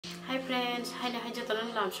Hi friends, hi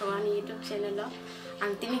jotonan lam shogani YouTube channel lo.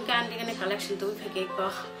 Ang tini kan digane collection tu pheke ko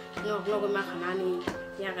nog ma khana ni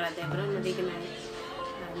ya kara de bro nadi ke nai.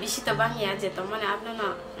 Bisi to bang ya je to mane apna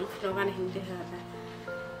na phlogan hindi ha.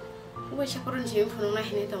 Wo chakurun jim phulong na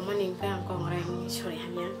hini to mane ka ang kong rai ni sori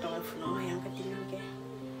hamya to phulong yang ka tin ke.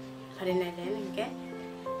 Hari nai len ke.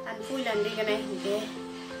 An pulan digane hindi.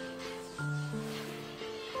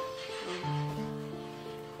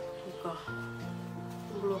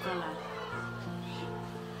 Blue color.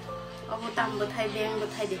 Aku tam betai beng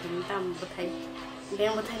betai di sini tam betai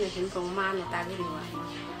beng betai di sini kong mana tak gini wah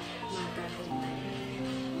mata gini.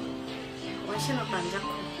 Wah siapa panjang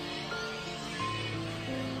kok?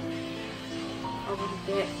 Aku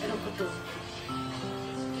de rukutu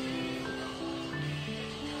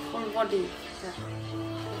full body,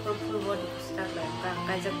 full body start lah.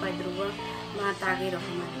 Kajak pai dulu mata gini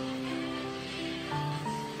rohman.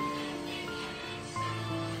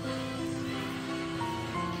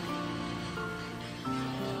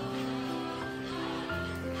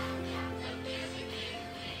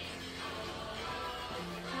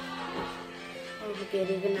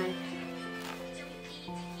 Rignai.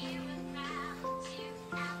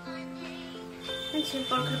 Ini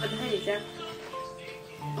simple ke betul aja.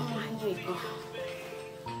 Oh mahal kok.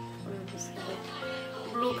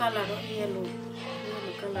 Blue color, yellow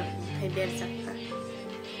color, kayak biasa.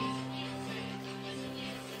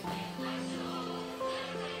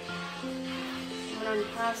 Bulan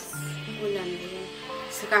pas bulan ini.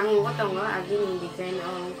 Sekarang gua tahu nggak lagi nih desain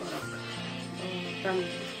orang korok.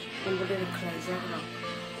 Kemudian kerja orang,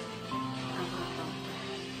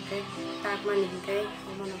 okay, tak manis okay,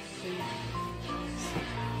 mana punya,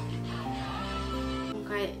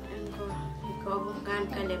 okay, engkau bukan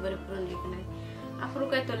kan lebar pun di sana. Aku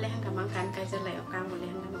rukai tu lehen kamang kan kerja leh, kamu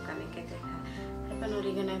lehen kamu kan kerja. Apa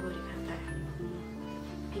nuri ganai beri kata,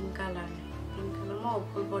 pink color mau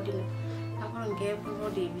full body ni. Aku orang gay full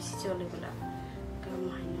body bisa coli pula, kamu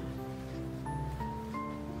hanya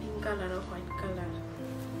pink color atau white color.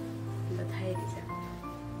 Betai di sana.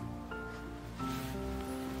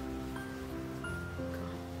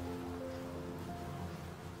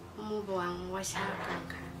 Mau buang wasan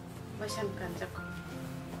kan cakap.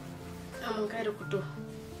 Amang kai rukutu.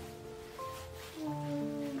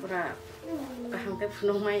 Pura kahang te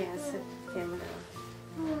punong maya se kamera.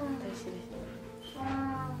 Tasiri.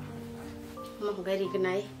 Mau kai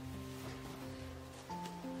Rignai.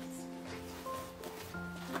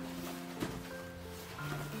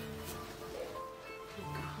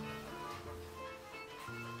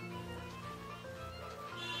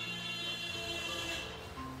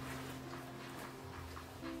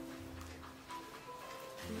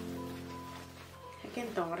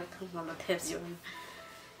 Kentong orang tu malu tersiun.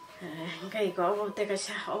 Kaya ko abo teka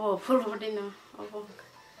siya, abo full body no, abo.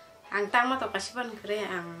 Ang tama to kasipan kre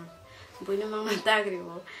ang buino mang tagri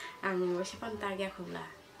bo, ang kasipan tagya kubla.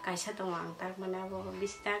 Kaya to ang tag mana abo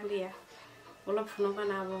bis tagli ya. Bola puno kan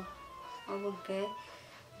abo ke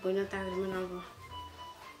buino tagri mana abo.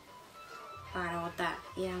 Para ota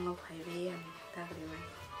yang abo hai yang tagri mana.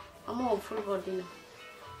 Amo full body no.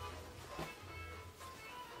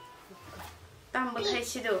 Tam betai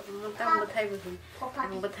sido, tam betai begini,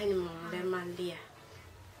 tam betai ni mau dari Mandira,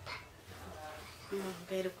 mau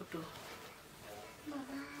dari kutu.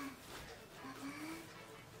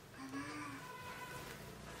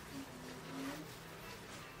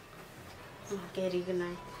 Dari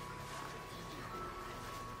Rignai.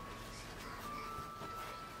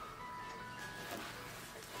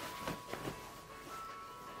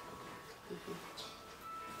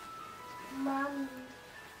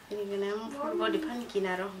 Ini kena full body pan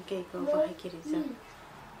kinaro kayak kau pakai kiri sah.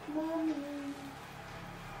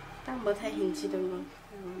 Tambah thai hinci dong,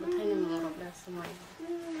 tambah thai ni mau beras semua.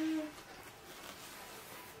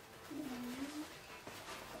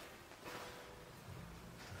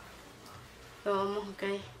 Kau mau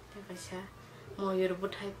kai, tak kasih. Mau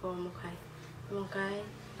yurubut hai kau mau kai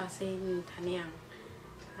pasin thaniang,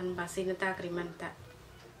 an pasin tak kriman tak.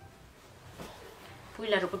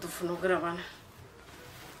 Puilah rukut tu funo gerawan.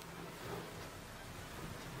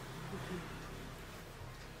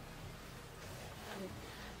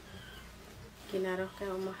 Kinaro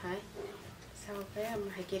kayak omahai, sama kayak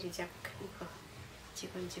omahai kiri jak iko,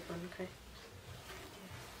 cikon kayak.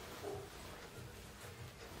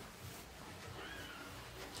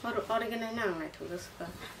 Original nang itu suka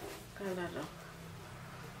color lo,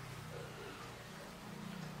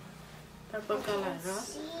 purple color lo,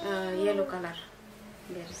 yellow color,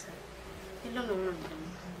 biasa, yellow nong.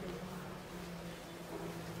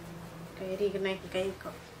 Kayak Rignai kayak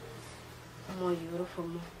iko, mau Europe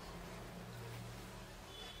mau.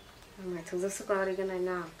 Mày thực ra sức đi cái này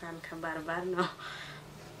nào càng khá bar nó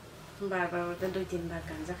bar cái đôi tin bar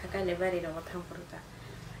càng ra cái lấy bari đâu tham phuru ta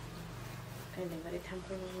cái lấy bari tham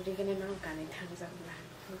phuru đi cái này nó càng này tham ra là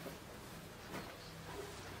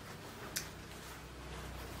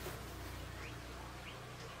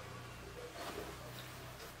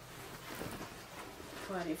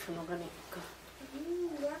Fuori sono ganicco.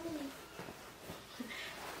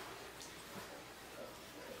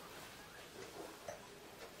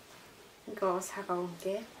 이거 사가온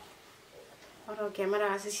게 어러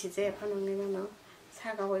개마라 아시시제 파는 거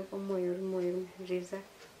사가고 있고 뭐 이런 리자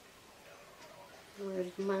뭐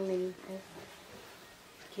이렇게 막는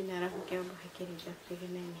기나라 함께 뭐 할게 리자 되게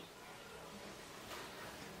내니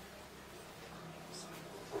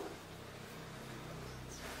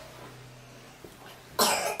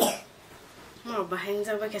뭐 bahang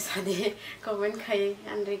jaba ke sadi comment khai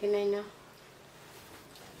andre ke nai no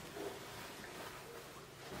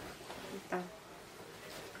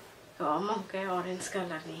Omong ke orange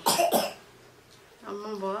color ni.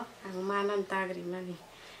 Omong bo, ang manan tagri mani.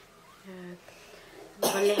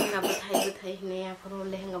 Lehenga buthai ne ya puro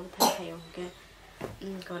lehenga buthai thayo ke.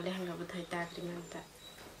 Ko lehenga buthai tagri manta.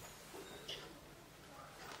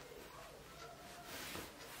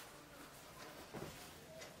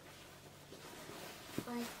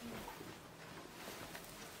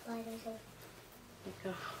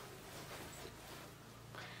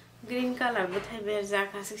 Green color buthai ber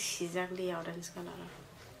jaka sik sijak li orange color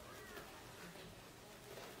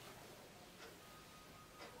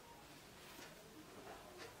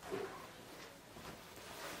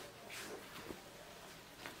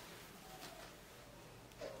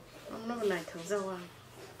nó này thử dâu à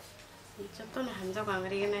cho tôi là hàm dâu vàng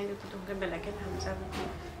đi cái này tôi dùng cái bề lại cái hàm dâu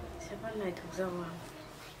sẽ bắt này thử dâu à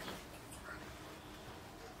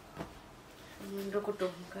rồi có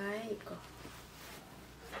trồng cái có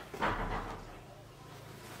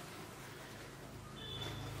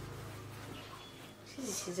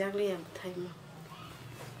시작이야 못하면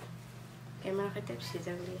개만 할 때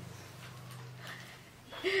시작이야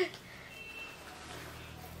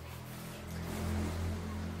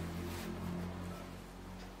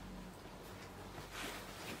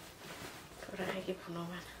돌아가기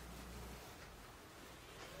분홍만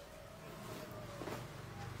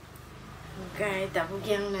cái đậu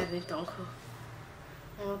giang này thì tổng khu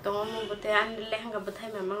tổng một bữa ăn lên gặp bữa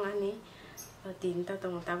thay mà mang ăn đi tin ta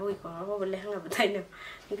tổng ta vui có bữa lên gặp bữa thay nữa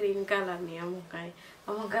green color này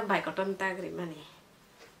ông cái bài có tròn ta green mà này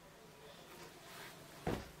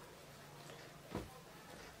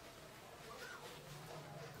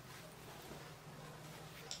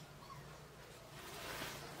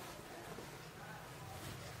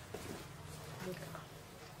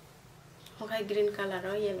cái green color đó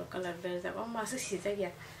yellow color về ra ông masuk sih saja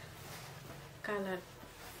color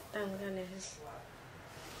tanggal ya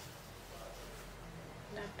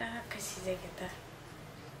data kasih saja kita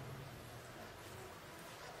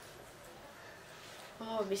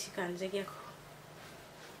mau bisikan saja aku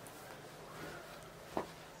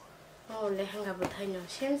mau lehenga buthai no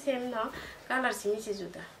same no color sini sih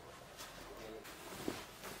sudah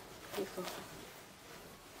itu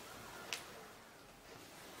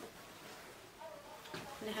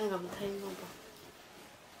lehenga buthai mau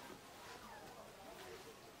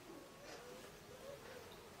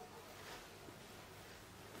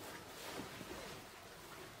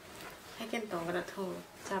hakin tong gara thong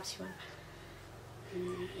chap siwa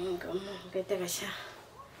cái tega sha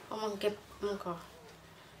omong ke mko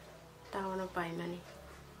taw na pai mani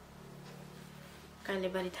kale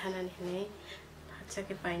bari thana ni ne hacha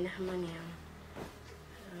ke pai na hamani am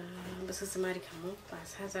besus mari kamu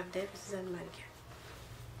 5000 de besus mari ka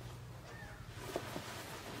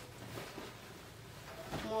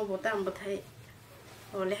mo bo tam bo thai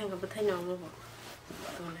ole hang bo thai no mo bo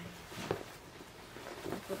to này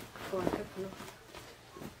còn cái nó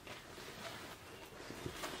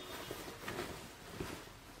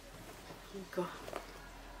이거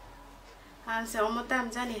한 세어머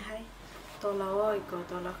땀자니 하이 돌아와 이거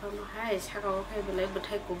돌아가면 하이 차가워 하이 블레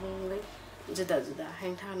부타이 고봉레 주다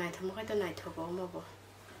행타 나이 탐 먹을 때 나이 터고 먹어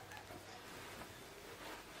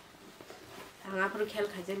ang 앞으로 kel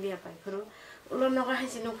가젤리아 바이 그로 올라나가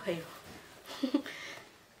하지는 거예요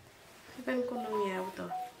그건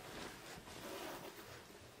꼬놈이야부터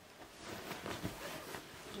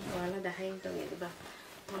wala dahil to diba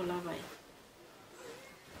wala ba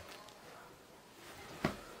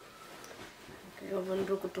kaya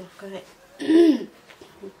bandro ko to kaya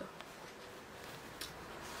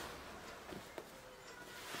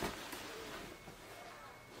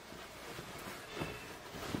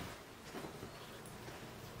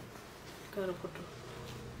karo ko to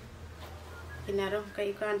kinaro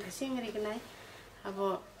kai ko an thasing Rignai abo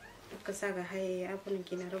kasaga hai apun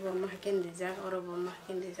kinaro bo ma ken deja oro bo ma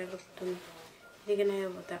ken deja tun Rignai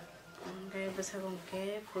abo ta kai basabong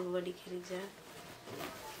ke fulwadi khirija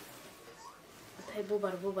thai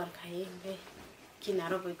bubar khai ngai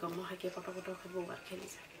kinaro boi ko ma ke koto khai bubar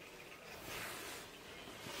khirija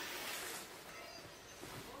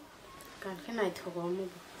kan ke nai thogo mu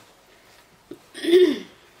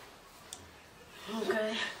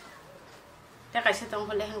okay ta kai se tong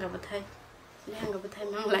phole hanga bathai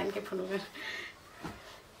mang line ke phunu kan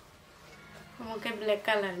mo ke black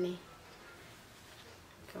color ni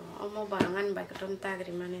ko omo barangan bai ko ton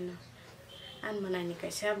tagri mane no an manai ni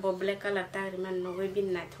kaisa bo black color tagri man no goi bin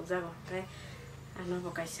nai thok jago kai ano bo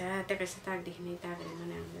kaisa te kaisa tag dikhni tagri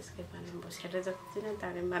mane am deske pan bo sera jak tina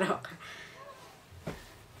tagri marok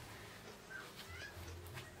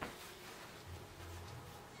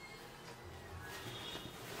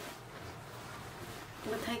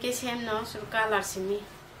bathai ke same no sur color simi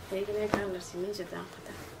Rignai color simi jodang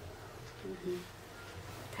pata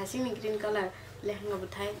thasing ni green color lehenga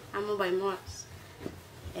bathai amo bai mo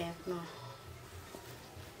no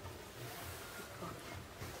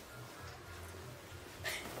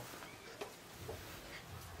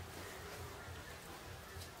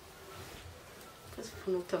kas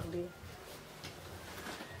phunu togli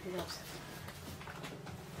yes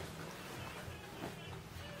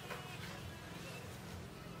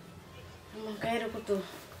Mangkai rukutu,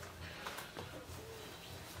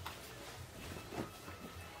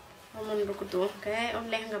 aman rukutu, kayak om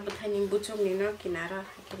lehenga bathai ning bucuk ni no kinara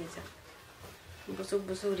khirija,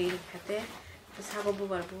 busuk ri khate, sago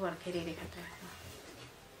bubar khiri ri khate.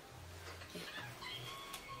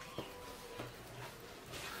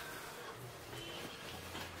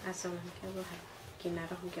 Asal kya boha,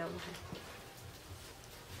 kinara kya boha.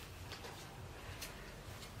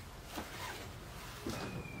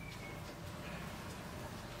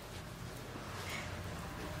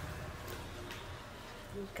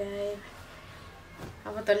 Okay,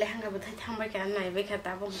 apa tu lehenga bathai thangbai ka nai bai kha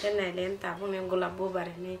tabung ke nai len tabung ne gulab bubar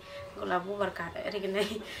ni gulab bubar ka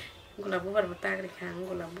Rignai gulab bubar batak ri khang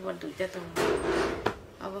gulab bubar du ja tong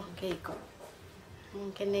abo ke ko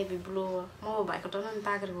mungkin navy blue mau bai ko ton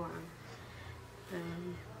tak ri wang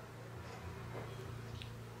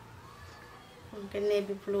mungkin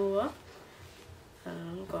navy blue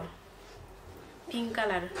ko pink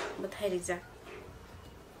color bathai ri ja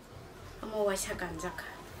mau waisa kanjak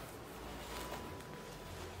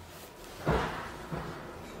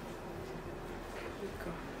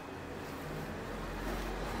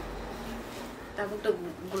tabu tuh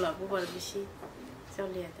gulab bubar bisi saya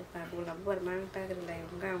lihat apa gulab bubar mang tak kerja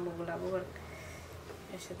enggak mau gulab bubar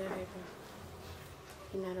ya sudah itu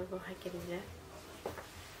ini ada buah kerja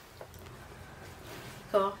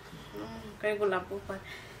kok kayak gulab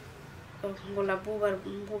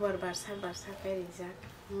bubar barsa kerja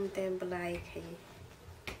tempelai kayak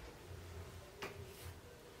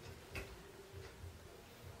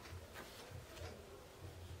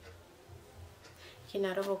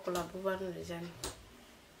kinaro bo gulab bubar no jani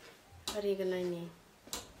Rignai ni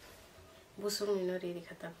busuk ni no ri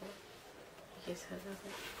khata bo ke saja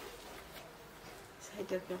saya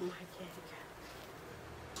juga mah kiaga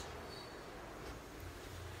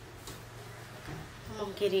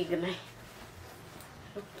mungkin Rignai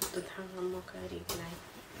tu thang mo ka Rignai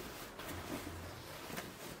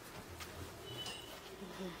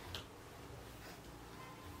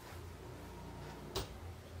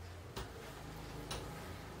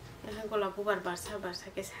gulab bubar barsa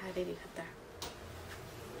ke sehari di kata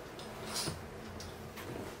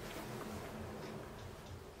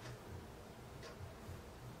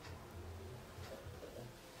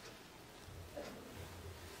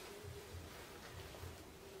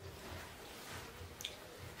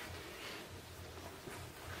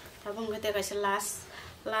tabung kita kasih las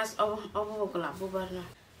gulab bubar na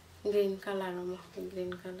green color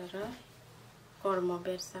kormo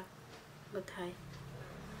bersa bathai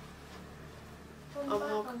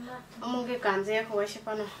omong ke kanje ya kawai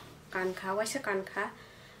siapa no kanka waisa kanka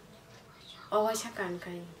waisa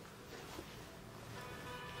kanka ini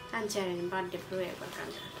anjay ini bad deploy ya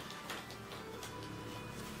kanka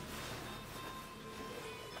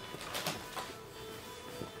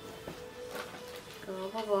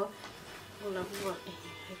kalau apa gulab bubar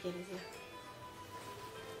akhirnya sih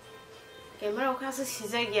kamera kasih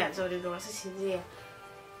sijaya jadi dua sijaya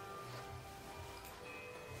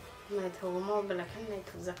nai thau mo bela khan nai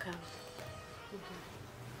thu zakha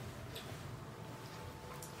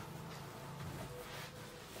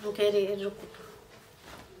okay re ruku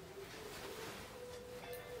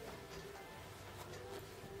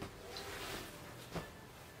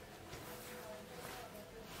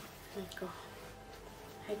Go.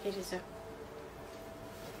 Hai kerizak.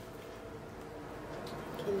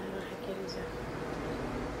 Kinara hai kerizak.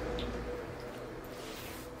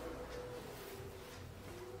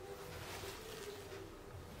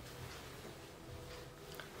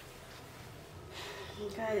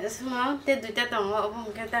 Guys, semua duita tong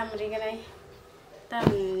obong ke Rignai,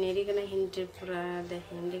 Rignai Tripura deh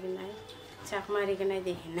Rignai, Chakma Rignai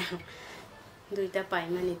deh na, duita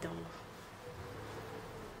paimani tong.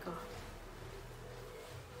 Go.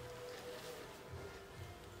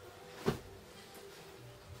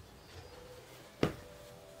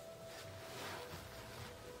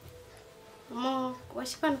 Mo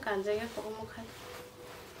wasipan kanjaga ko mo khai,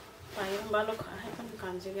 paim balo khai pan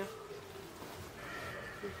kanjaga.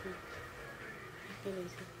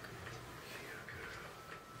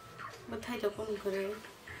 Bathai to kon kore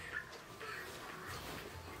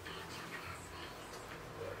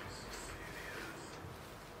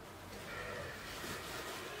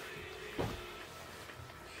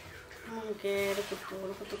mungke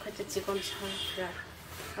rukutu khacha chikon chha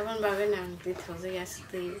aban bagai nang ti thoje yas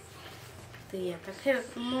ti ya ta kher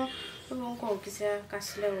mo bong ko kisa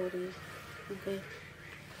kasla ori ke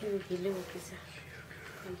gile o kisa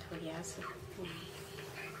kan thoyas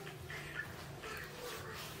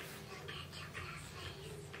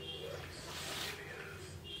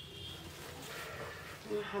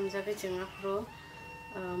Hamza be jenga pro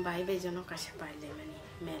bai be jono kashe paile mani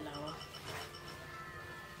melawa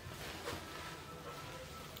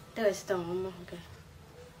to istong mo ke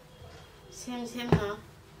sem na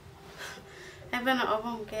ebana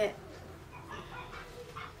obong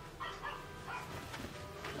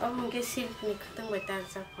ke silk ni khatang bata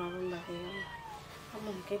sa pawon ba ke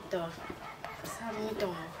among ke to sa mi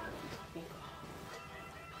tong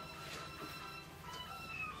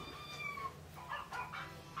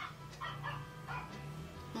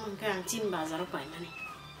Kang chin bazar pai mani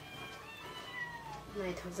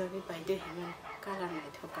nai thok ja bi pai de ha kala nai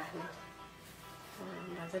thok ka ni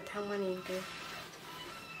bazar thang mani ke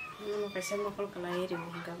no ka sem kol kala iri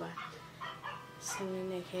mun ka ba sini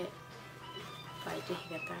ne ke pai de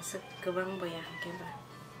ga ta sa gabang baya ke ba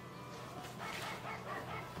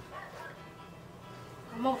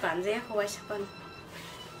mo kan je ko wa sapan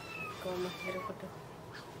ko ma hero ko to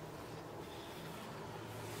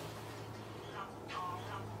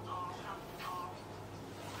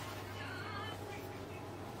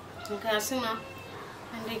Cái xương nó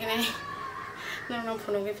anh đi cái này nó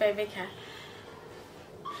phụ nữ cái phải biết hả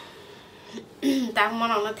tao mà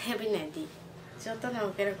nó theo bên này đi cho tao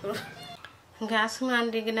nào cái đó cái xương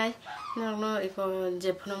anh đi cái này nó 이거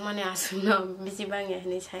이제 phụ nữ mà này xương nó bị gì bang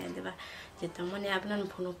này sai đấy ba 이제 tao mà này apnan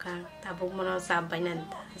phụ nữ cả tao bụng mà nó sab bay nè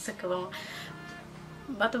sẽ cái bang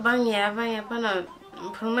bắt bang ya apa nó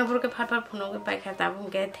phụ nữ buru cái phát phụ nữ cái bay khát tao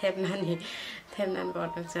bụng cái thép này Tenan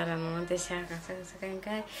bodoh cara memantai siapa sekarang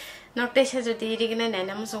kai, nokte saya jadi Rignai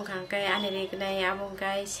nana musung kai ane Rignai abung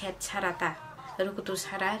kai set sarata, lalu kutu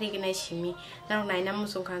sara Rignai simi, nang nana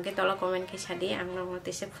musung kai tolak komen kai sadi, ang nong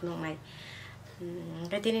nokte saya punung mai,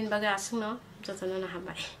 kai tinin bagai asing no, jodoh nana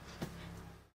habai.